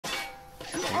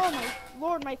Oh my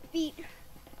lord, my feet.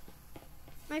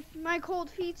 My cold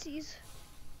feetsies.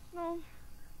 No.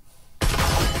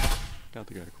 Got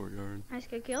the guy courtyard. Nice,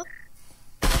 good kill.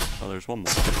 Oh, there's one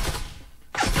more.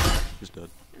 He's dead.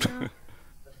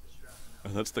 Oh,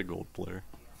 that's the gold player.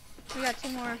 We got 2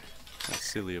 more. That's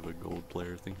silly of a gold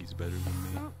player. Think he's better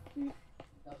than me.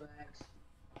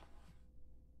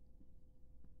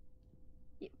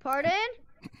 Pardon?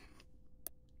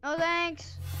 Oh,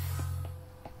 thanks.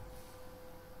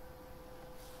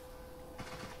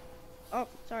 Oh,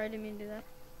 sorry, I didn't mean to do that.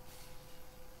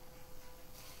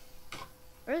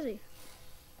 Where is he?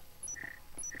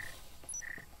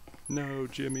 No,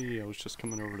 Jimmy, I was just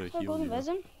coming over to Oh, heal golden you.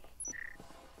 resin.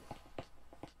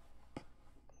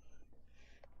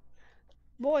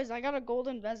 Boys, I got a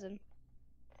golden resin.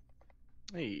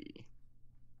 Hey.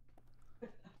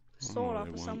 Sold off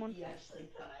of someone.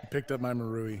 Picked up my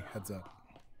Marui. Heads up.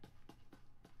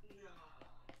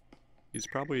 He's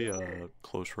probably a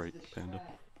close right panda.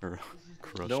 Or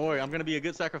crushed. Don't worry, I'm gonna be a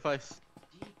good sacrifice.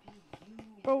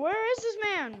 Bro, where is this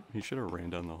man? He should have ran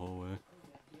down the hallway.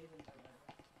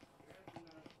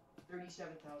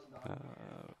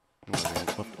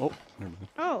 Oh, never mind.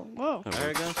 Oh, whoa. That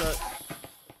Alright, works. gunshot.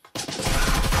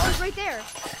 Oh, it's right there.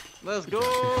 Let's go!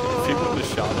 If he would have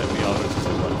shot at me, I would have just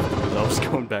left because I was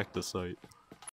going back to site.